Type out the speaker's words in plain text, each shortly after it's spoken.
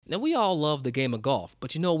Now, we all love the game of golf,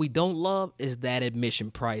 but you know what we don't love is that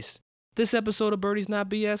admission price. This episode of Birdies Not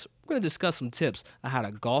BS, we're going to discuss some tips on how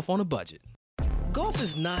to golf on a budget. Golf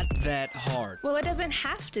is not that hard. Well, it doesn't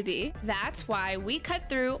have to be. That's why we cut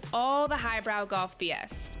through all the highbrow golf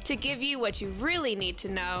BS to give you what you really need to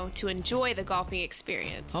know to enjoy the golfing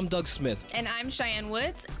experience. I'm Doug Smith. And I'm Cheyenne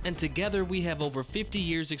Woods. And together we have over 50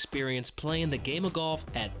 years experience playing the game of golf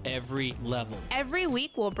at every level. Every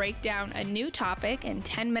week we'll break down a new topic in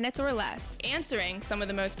 10 minutes or less, answering some of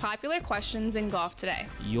the most popular questions in golf today.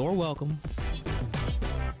 You're welcome.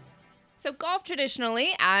 So golf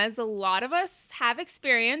traditionally, as a lot of us have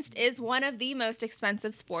experienced, is one of the most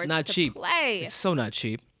expensive sports to play. It's so not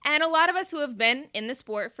cheap. And a lot of us who have been in the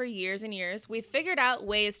sport for years and years, we've figured out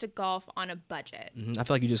ways to golf on a budget. I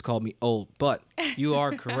feel like you just called me old, but you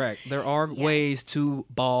are correct. There are ways to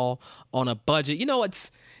ball on a budget. You know,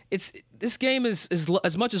 it's this game is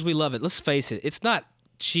as much as we love it, let's face it, it's not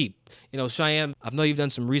cheap. You know, Cheyenne, I know you've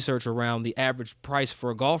done some research around the average price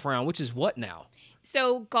for a golf round, which is what now?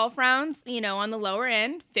 So golf rounds, on the lower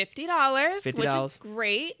end, $50, which is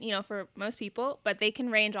great, for most people, but they can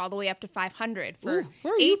range all the way up to $500 for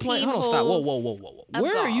where are you 18 playing? Hold on, stop. Whoa.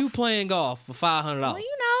 Where are you playing golf for $500? Well,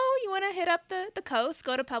 you want to hit up the coast,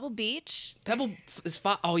 go to Pebble Beach. Pebble is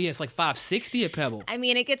it's like $560 at Pebble. I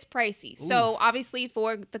mean, it gets pricey. Ooh. So obviously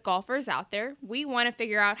for the golfers out there, we want to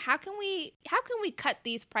figure out how can we cut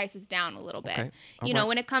these prices down a little bit. Okay.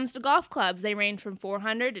 When it comes to golf clubs, they range from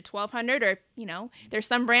 $400 to $1,200, or there's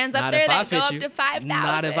some brands up there that go up to $5,000.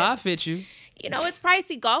 Not if I fit you. It's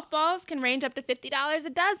pricey. Golf balls can range up to $50 a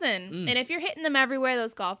dozen. And if you're hitting them everywhere,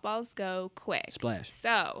 those golf balls go quick. Splash.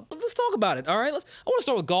 So let's talk about it, all right? I want to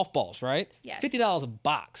start with golf balls, right? Yes. $50 a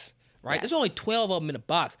box, right? Yes. There's only 12 of them in a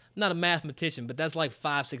box. I'm not a mathematician, but that's like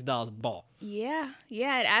 $5-6 a ball. Yeah, it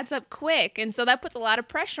adds up quick. And so that puts a lot of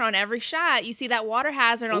pressure on every shot. You see that water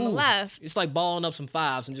hazard on the left. It's like balling up some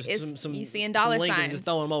fives and just some you seeing dollar some signs. just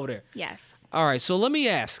throwing them over there. Yes. All right, so let me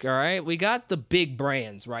ask, all right? We got the big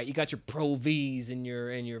brands, right? You got your Pro Vs and your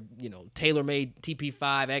TaylorMade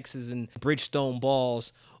TP5Xs and Bridgestone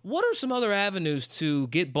balls. What are some other avenues to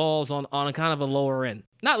get balls on a kind of a lower end?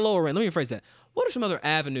 Not lower end, let me rephrase that. What are some other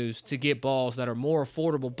avenues to get balls that are more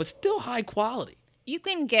affordable but still high quality? You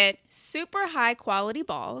can get super high quality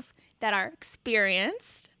balls that are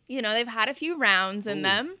experienced. They've had a few rounds in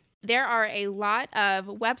them. There are a lot of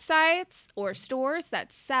websites or stores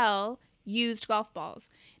that sell used golf balls.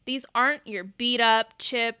 These aren't your beat up,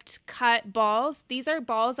 chipped, cut balls. These are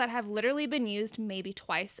balls that have literally been used maybe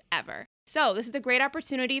twice ever. So this is a great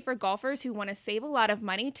opportunity for golfers who want to save a lot of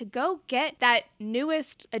money to go get that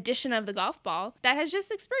newest edition of the golf ball that has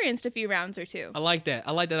just experienced a few rounds or two. I like that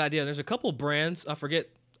idea. There's a couple brands, I forget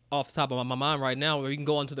off the top of my mind right now, where you can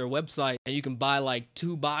go onto their website and you can buy like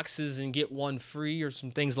 2 boxes and get one free or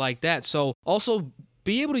some things like that. So also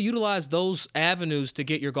be able to utilize those avenues to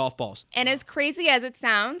get your golf balls. And as crazy as it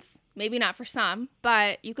sounds, maybe not for some,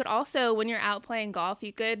 but you could also, when you're out playing golf,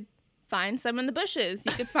 you could find some in the bushes.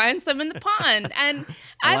 You could find some in the pond. And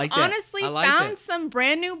I've honestly found some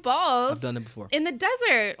brand new balls. I've done it before. In the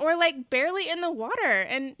desert or like barely in the water.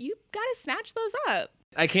 And you got to snatch those up.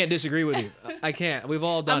 I can't disagree with you. I can't. We've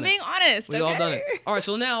all done it. I'm being honest. We've all done it. All right,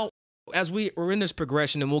 so now, as we're in this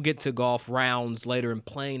progression, and we'll get to golf rounds later and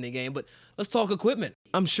playing the game, but let's talk equipment.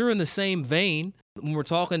 I'm sure in the same vein, when we're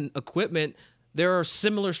talking equipment, there are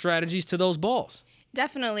similar strategies to those balls.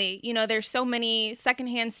 Definitely. There's so many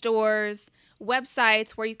secondhand stores,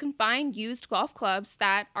 websites where you can find used golf clubs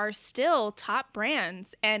that are still top brands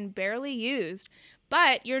and barely used.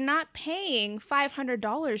 But you're not paying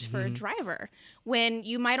 $500 for a driver when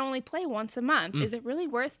you might only play once a month. Is it really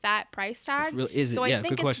worth that price tag? So I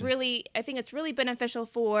think it's really beneficial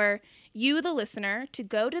for you, the listener, to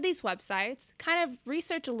go to these websites, kind of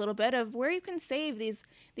research a little bit of where you can save these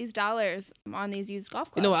dollars on these used golf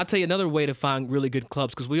clubs. I'll tell you another way to find really good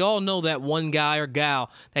clubs, because we all know that one guy or gal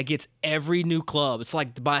that gets every new club. It's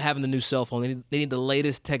like having the new cell phone. They need the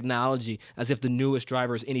latest technology, as if the newest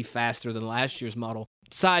driver is any faster than last year's model.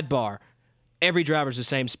 Sidebar, every driver's the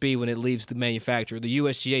same speed when it leaves the manufacturer. The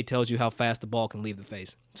USGA tells you how fast the ball can leave the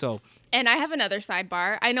face. And I have another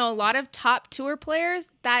sidebar. I know a lot of top tour players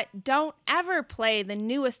that don't ever play the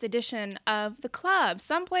newest edition of the club.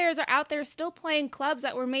 Some players are out there still playing clubs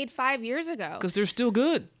that were made 5 years ago. Because they're still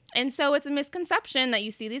good. And so it's a misconception that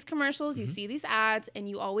you see these commercials, you see these ads, and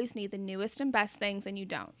you always need the newest and best things, and you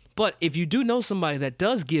don't. But if you do know somebody that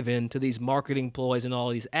does give in to these marketing ploys and all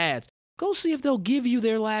these ads, go see if they'll give you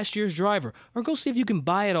their last year's driver, or go see if you can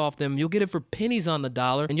buy it off them. You'll get it for pennies on the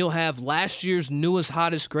dollar, and you'll have last year's newest,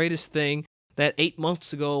 hottest, greatest thing that 8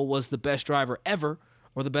 months ago was the best driver ever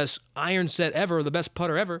or the best iron set ever, or the best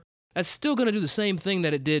putter ever, that's still going to do the same thing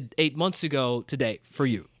that it did 8 months ago today for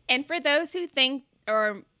you. And for those who think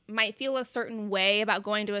or might feel a certain way about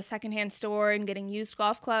going to a secondhand store and getting used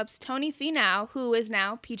golf clubs, Tony Finau, who is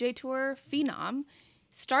now PGA Tour phenom,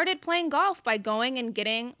 started playing golf by going and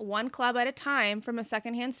getting one club at a time from a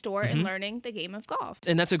secondhand store and learning the game of golf.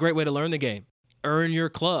 And that's a great way to learn the game. Earn your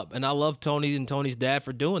club. And I love Tony and Tony's dad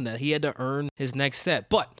for doing that. He had to earn his next set.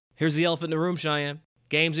 But here's the elephant in the room, Cheyenne.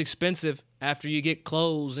 Game's expensive. After you get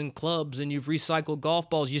clothes and clubs and you've recycled golf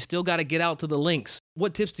balls, you still got to get out to the links.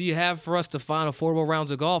 What tips do you have for us to find affordable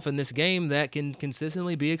rounds of golf in this game that can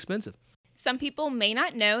consistently be expensive? Some people may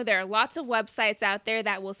not know there are lots of websites out there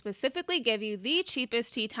that will specifically give you the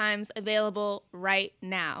cheapest tee times available right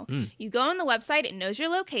now. You go on the website, it knows your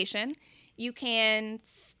location. You can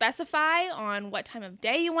specify on what time of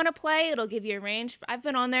day you want to play. It'll give you a range. I've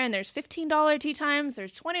been on there and there's $15 tee times,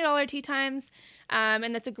 there's $20 tee times.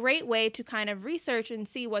 And that's a great way to kind of research and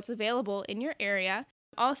see what's available in your area.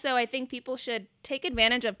 Also, I think people should take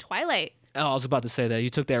advantage of Twilight. Oh, I was about to say that. You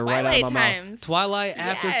took that right out of my mouth. Twilight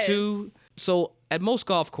after 2. So at most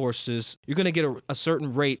golf courses, you're going to get a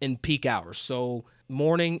certain rate in peak hours. So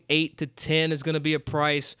morning 8 to 10 is going to be a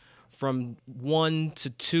price. From 1 to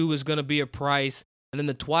 2 is going to be a price. And then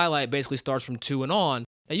the Twilight basically starts from 2 and on.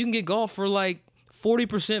 And you can get golf for like 40%,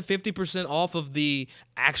 50% off of the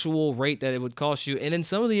actual rate that it would cost you. And in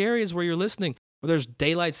some of the areas where you're listening, where there's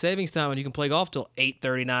daylight savings time and you can play golf till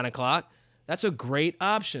 8:30, 9 o'clock, that's a great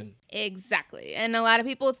option. Exactly. And a lot of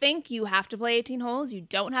people think you have to play 18 holes. You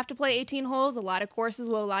don't have to play 18 holes. A lot of courses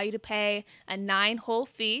will allow you to pay a 9-hole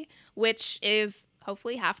fee, which is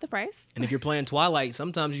hopefully half the price. And if you're playing Twilight,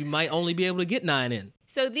 sometimes you might only be able to get 9 in.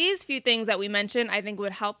 So these few things that we mentioned, I think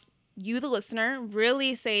would help you, the listener,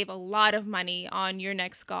 really save a lot of money on your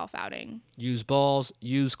next golf outing. Use balls,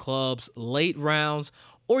 use clubs, late rounds,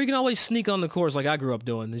 or you can always sneak on the course like I grew up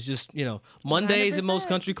doing. It's just, Mondays 100%. At most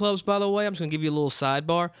country clubs, by the way, I'm just going to give you a little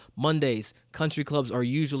sidebar. Mondays, country clubs are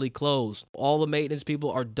usually closed. All the maintenance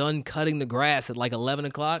people are done cutting the grass at like 11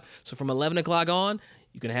 o'clock. So from 11 o'clock on,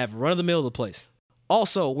 you can have run-of-the-mill of the place.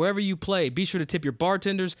 Also, wherever you play, be sure to tip your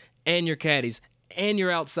bartenders and your caddies and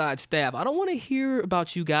your outside staff. I don't want to hear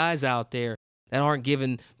about you guys out there that aren't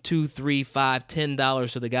giving $2, $3, $5,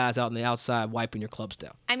 $10 to the guys out on the outside wiping your clubs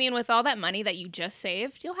down. I mean, with all that money that you just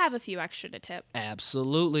saved, you'll have a few extra to tip.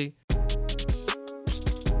 Absolutely.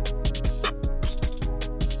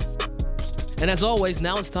 And as always,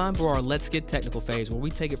 now it's time for our Let's Get Technical phase, where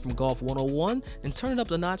we take it from Golf 101 and turn it up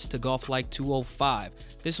the notch to Golf Like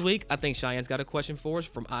 205. This week, I think Cheyenne's got a question for us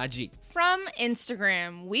from IG. From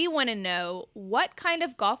Instagram, we want to know, what kind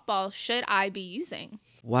of golf ball should I be using?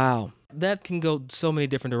 Wow, that can go so many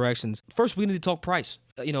different directions. First, we need to talk price.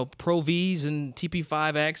 Pro Vs and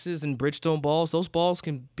TP5Xs and Bridgestone balls, those balls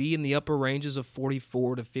can be in the upper ranges of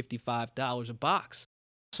 $44 to $55 a box.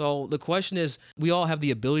 So the question is, we all have the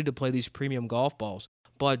ability to play these premium golf balls,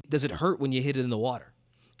 but does it hurt when you hit it in the water?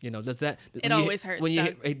 Does that? It always hurts.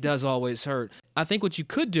 It does always hurt. I think what you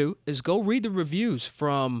could do is go read the reviews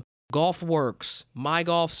from GolfWorks,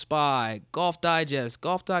 MyGolfSpy, Golf Digest,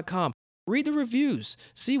 Golf.com. Read the reviews.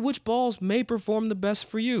 See which balls may perform the best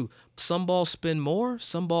for you. Some balls spin more,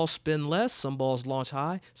 some balls spin less, some balls launch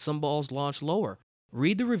high, some balls launch lower.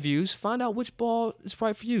 Read the reviews, find out which ball is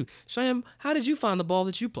right for you. Cheyenne, how did you find the ball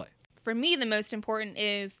that you play? For me, the most important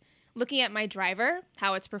is looking at my driver,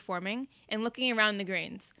 how it's performing, and looking around the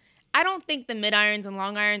greens. I don't think the mid-irons and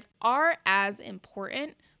long irons are as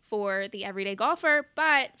important for the everyday golfer,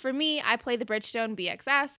 but for me, I play the Bridgestone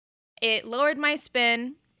BXS. It lowered my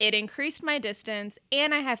spin, it increased my distance,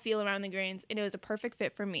 and I have feel around the greens, and it was a perfect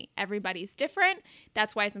fit for me. Everybody's different.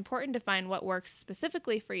 That's why it's important to find what works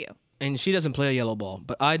specifically for you. And she doesn't play a yellow ball,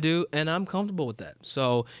 but I do, and I'm comfortable with that.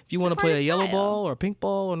 So if you want to play a yellow ball or a pink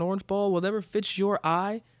ball or an orange ball, whatever fits your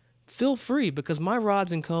eye, feel free, because my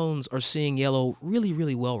rods and cones are seeing yellow really,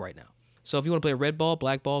 really well right now. So if you want to play a red ball,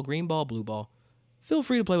 black ball, green ball, blue ball, feel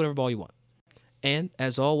free to play whatever ball you want. And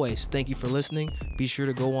as always, thank you for listening. Be sure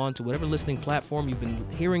to go on to whatever listening platform you've been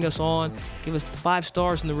hearing us on. Give us 5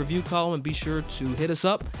 stars in the review column, and be sure to hit us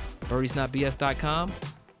up, birdiesnotbs.com.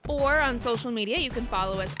 Or on social media, you can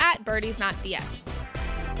follow us at birdiesnotbs.